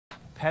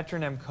Petra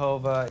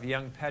Nemcova,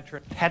 young Petra.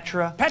 This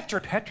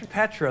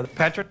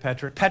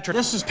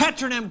is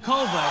Petra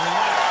Nemcova.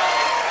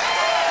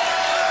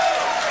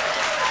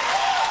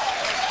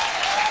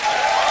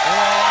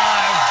 We're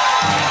alive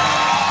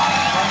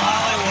from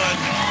Hollywood.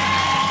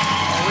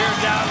 We're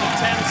down to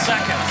 10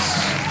 seconds,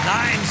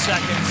 9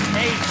 seconds,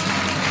 8.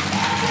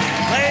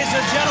 Ladies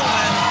and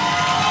gentlemen,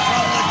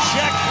 from the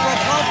Czech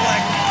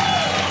Republic,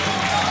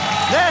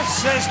 this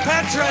is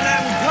Petra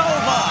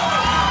Nemcova.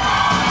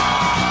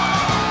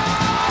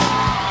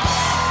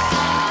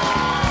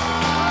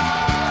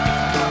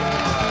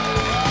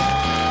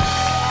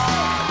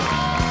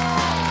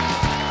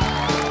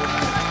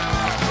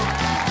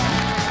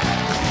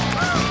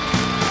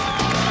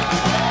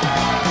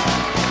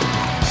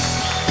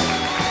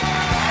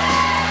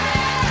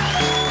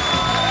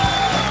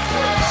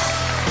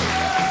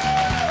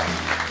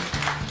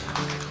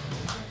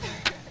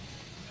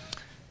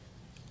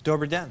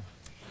 Dobrý den.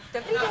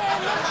 Dobrý den.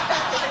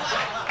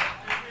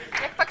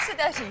 Jak pak se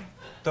daří?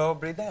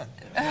 Dobrý den.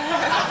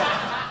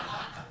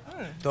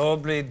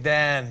 Dobrý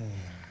den.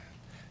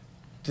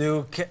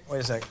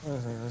 Wait a sec.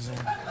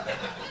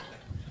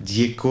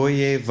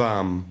 Děkuji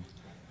vám.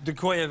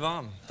 Děkuji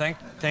vám.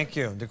 Thank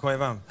you. Děkuji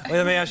vám. Wait,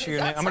 let me ask you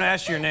your name. I'm going to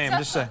ask you your name.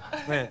 Just say.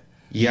 Wait.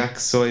 Jak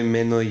se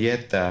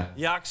jmenujete?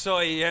 Jak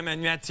se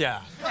jmenujete?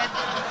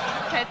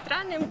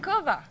 Petra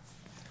Nemcova.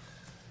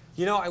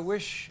 You know, I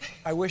wish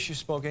you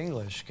spoke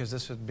English, because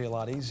this would be a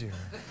lot easier.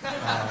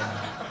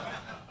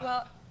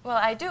 Well,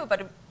 I do,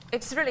 but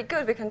it's really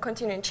good. We can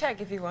continue in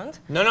Czech if you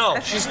want. No.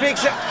 She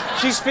speaks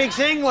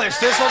English.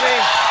 This will be.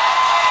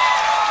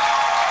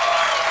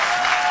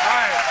 All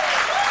right.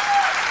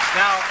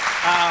 Now,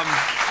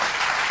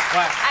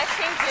 what? I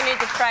think you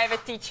need a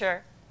private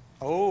teacher.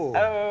 Oh.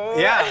 Oh.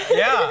 Yeah.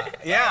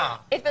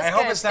 It was I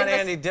hope good. it's not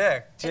Andy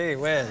Dick. Gee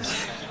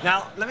whiz.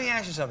 Now, let me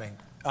ask you something.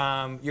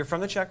 You're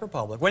from the Czech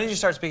Republic. When did you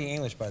start speaking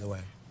English, by the way?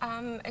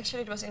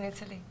 Actually, it was in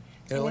Italy.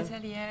 Italy? In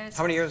Italy, yes.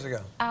 How many years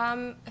ago?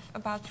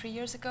 About 3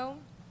 years ago.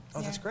 Oh,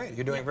 yeah. That's great.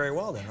 You're doing very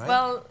well then, right?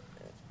 Well,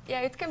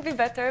 yeah, it can be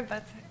better,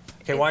 but...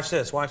 Okay, watch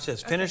this.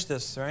 Finish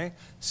this, right?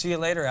 See you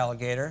later,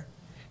 alligator.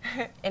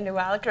 In the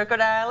wild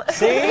crocodile.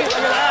 See? Look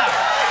at that.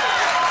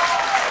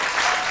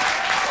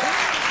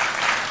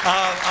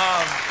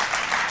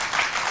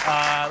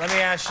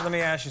 Let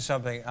me ask you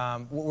something.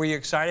 Were you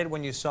excited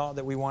when you saw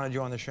that we wanted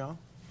you on the show?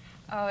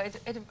 Oh,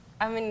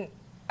 I mean,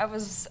 I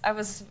was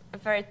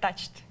very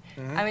touched.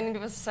 Mm-hmm. I mean,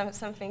 it was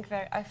something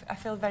very. I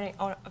feel very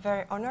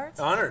honored.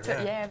 Honored,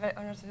 yeah, very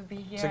honored to be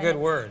here. It's a good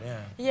word,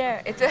 yeah.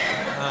 Yeah,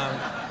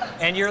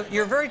 and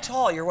you're very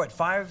tall. You're what,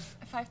 5'10".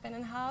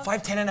 5'10.5".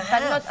 5'10.5".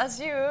 But not as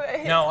you.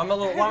 No, I'm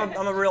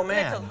a real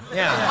man. Little.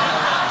 Yeah.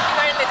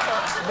 Very little.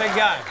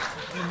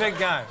 Big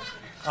guy.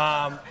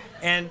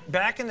 And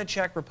back in the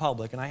Czech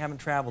Republic, and I haven't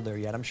traveled there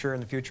yet. I'm sure in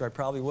the future I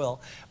probably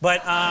will.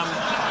 But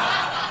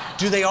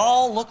do they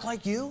all look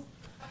like you?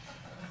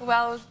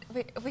 Well,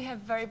 we have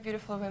very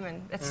beautiful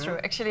women. That's true.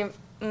 Actually,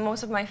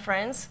 most of my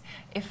friends,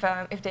 if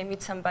they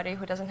meet somebody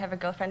who doesn't have a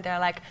girlfriend, they're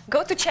like,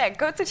 go to Czech,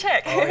 go to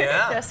Czech. Oh,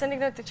 yeah? They're sending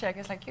them to Czech.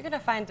 It's like, you're going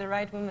to find the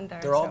right woman there.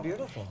 They're all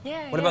beautiful.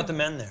 Yeah. What about the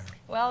men there?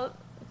 Well,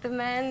 the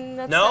men,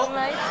 not no? so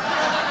much.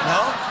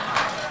 No?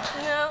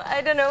 No,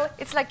 I don't know.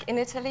 It's like in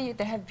Italy,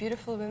 they have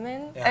beautiful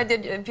women,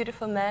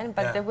 beautiful men,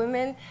 but the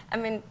women, I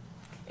mean,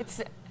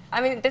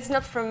 that's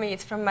not from me.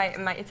 It's from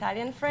my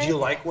Italian friend. Do you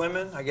like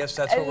women? I guess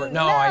that's what we're...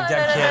 No, I'm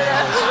kidding.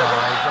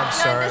 I'm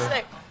sorry.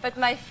 Like, but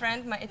my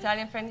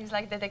Italian friend, he's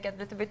like that they get a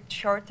little bit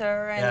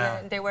shorter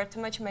and they wear too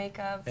much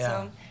makeup. Yeah.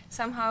 So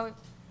somehow,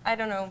 I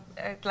don't know,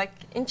 like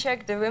in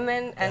Czech, the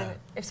women, and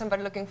if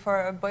somebody looking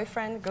for a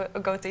boyfriend,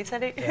 go to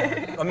Italy.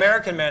 Yeah.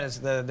 American men,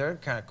 they're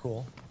kind of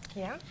cool.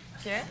 Yeah.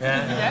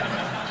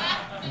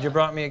 You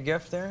brought me a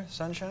gift there,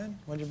 sunshine?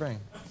 What'd you bring?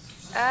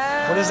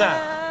 What is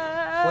that?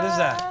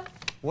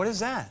 What is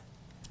that?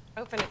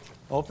 Open it.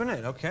 Open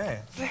it,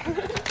 okay.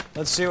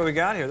 Let's see what we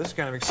got here. This is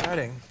kind of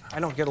exciting. I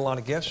don't get a lot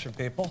of gifts from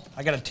people.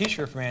 I got a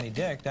T-shirt from Andy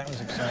Dick. That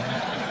was exciting.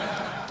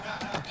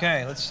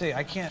 Okay, let's see.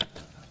 I can't...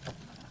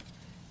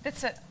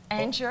 That's an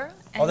angel.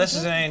 Oh, this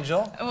is an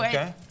angel? Wait.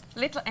 Okay.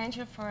 Little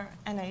angel for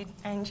an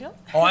angel.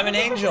 Oh, I'm an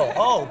angel.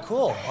 Oh,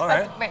 cool. All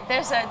right. But wait,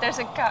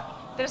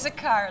 there's a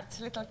card,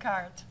 little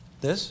card.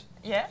 This?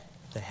 Yeah.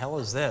 The hell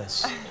is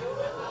this? Wow.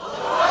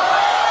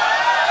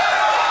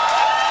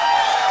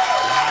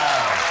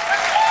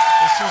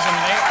 This is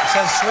amazing. It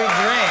says sweet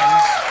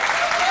dreams.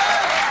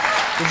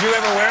 Did you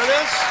ever wear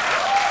this?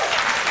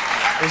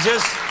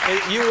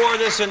 You wore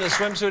this in the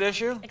swimsuit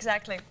issue?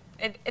 Exactly.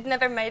 It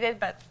never made it,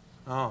 but...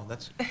 Oh,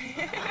 that's...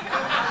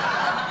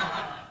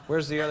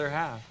 Where's the other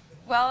half?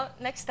 Well,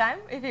 next time,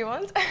 if you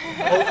want.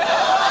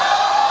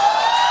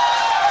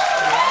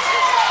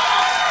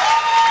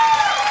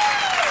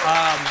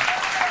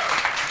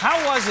 How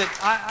was it?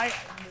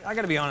 I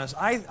got to be honest.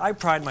 I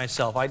pride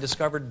myself. I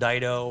discovered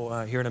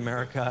Dido here in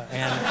America,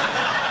 and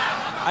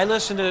I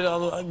listen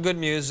to good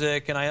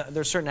music, and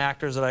there's certain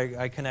actors that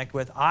I connect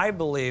with. I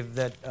believe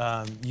that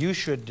you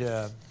should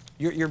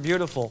You're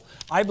beautiful.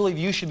 I believe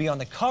you should be on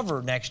the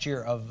cover next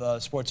year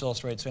of Sports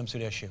Illustrated swimsuit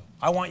issue.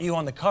 I want you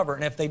on the cover,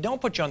 and if they don't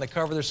put you on the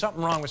cover, there's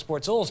something wrong with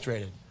Sports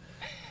Illustrated.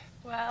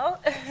 Well...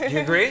 Do you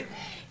agree?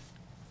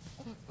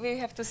 We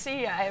have to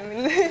see. I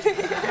mean...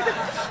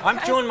 I'm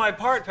doing my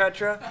part,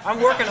 Petra. I'm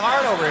working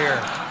hard over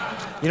here.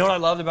 You know what I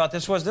loved about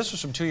this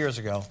was from 2 years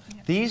ago.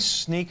 Yeah. These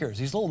sneakers,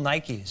 these little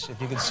Nikes, if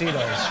you could see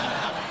those,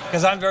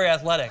 because I'm very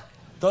athletic.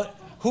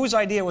 Whose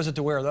idea was it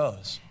to wear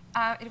those?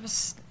 It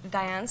was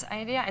Diane's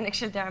idea, and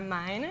actually they're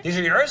mine. These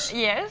are yours?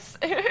 Yes.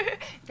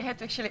 They had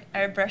to actually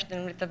airbrush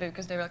them a little bit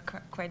because they were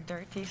quite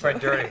dirty. So. Quite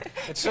dirty.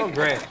 It's so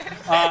great.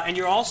 And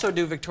you also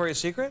do Victoria's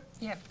Secret?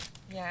 Yeah.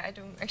 Yeah, I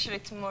do. Actually,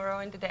 tomorrow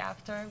and the day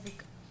after.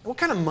 What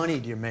kind of money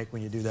do you make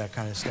when you do that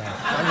kind of stuff?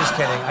 I'm just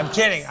kidding. I'm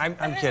kidding.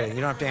 I'm kidding.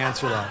 You don't have to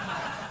answer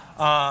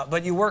that.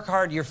 But you work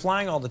hard. You're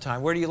flying all the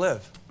time. Where do you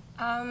live?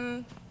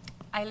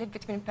 I live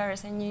between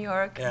Paris and New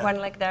York. Yeah. One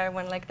leg there,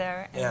 one leg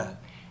there. And yeah.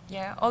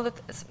 Yeah.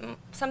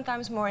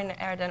 Sometimes more in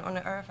the air than on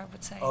the earth, I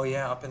would say. Oh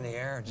yeah, up in the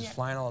air, just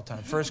flying all the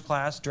time. First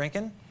class,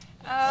 drinking?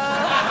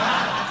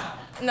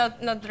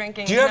 Not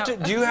drinking. Do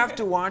you have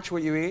to watch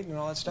what you eat and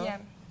all that stuff? Yeah.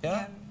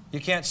 Yeah. You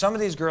can't. Some of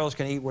these girls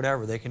can eat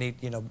whatever. They can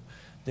eat, you know,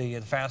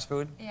 the fast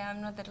food. Yeah,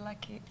 I'm not that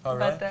lucky. Oh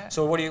really? But,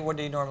 so what do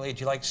you normally eat?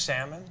 Do you like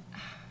salmon?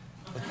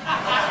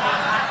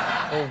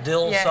 A little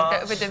dill sauce?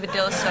 Yeah, with the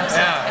dill sauce.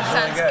 Yeah, it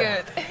sounds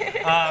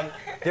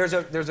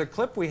good. There's a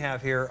clip we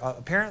have here.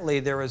 Apparently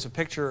there was a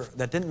picture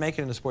that didn't make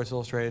it into Sports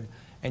Illustrated,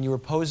 and you were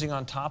posing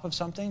on top of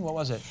something. What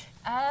was it?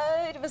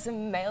 It was a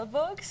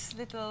mailbox,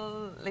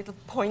 little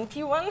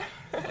pointy one.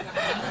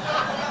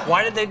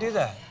 Why did they do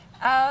that?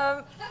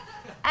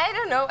 I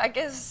don't know. I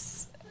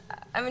guess.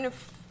 I mean,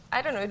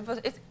 I don't know.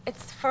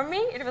 It's for me.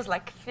 It was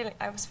like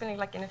I was feeling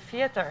like in a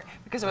theater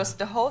because it was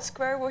the whole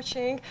square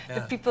watching. Yeah.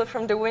 The people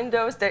from the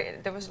windows.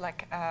 There was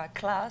like a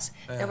class.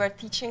 Yeah. They were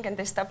teaching and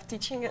they stopped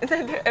teaching, and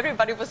then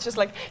everybody was just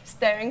like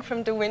staring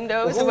from the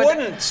windows. Well, who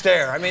wouldn't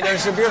stare? I mean,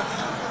 there's a beautiful.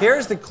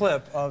 Here's the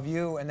clip of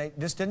you, and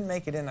this didn't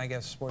make it in, I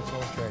guess, Sports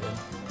Illustrated.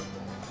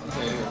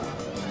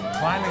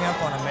 Climbing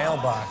up on a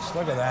mailbox.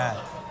 Look at that.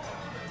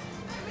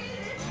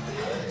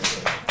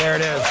 There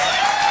it is.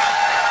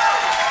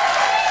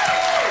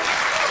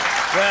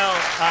 Well,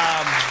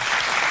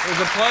 it was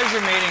a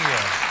pleasure meeting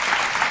you.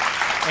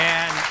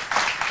 And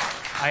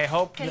I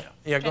hope... Can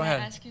go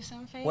ahead. I ask you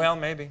something? Well,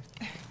 maybe.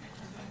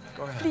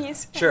 Go ahead.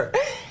 Please. Sure.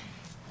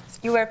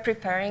 You were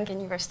preparing and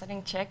you were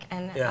studying Czech,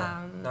 and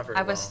not very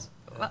I was...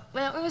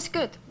 Well, it was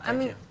good. I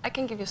mean, I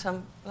can give you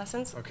some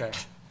lessons. Okay.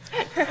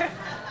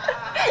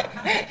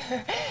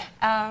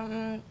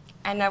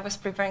 And I was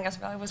preparing as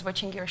well. I was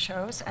watching your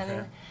shows,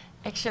 and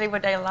actually,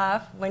 what I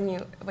love when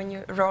you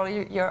roll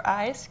your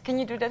eyes. Can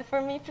you do that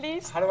for me,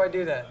 please? How do I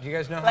do that? Do you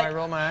guys know how I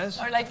roll my eyes?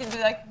 Or like you do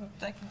like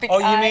big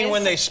eyes. Oh, you mean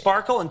when they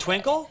sparkle and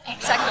twinkle?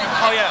 Exactly.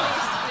 Oh yeah.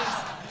 Please.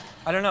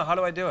 I don't know. How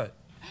do I do it?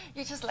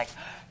 You just like.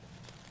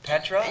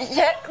 Petra?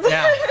 Yeah.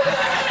 Yeah.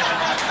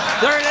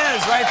 There it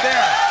is, right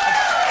there.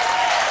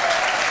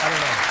 I don't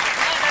know.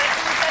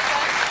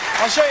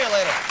 I'll show you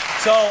later.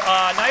 So,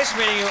 nice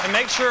meeting you, and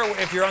make sure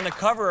if you're on the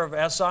cover of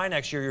SI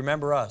next year, you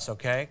remember us,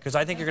 okay? Because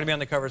I think you're going to be on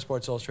the cover of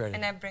Sports Illustrated.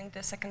 And I bring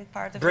the second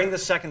part of Bring it. the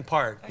second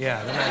part, okay.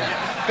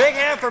 Yeah. Big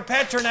hand for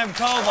Petra Nemcova.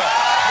 Be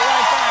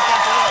right back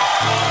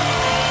after this.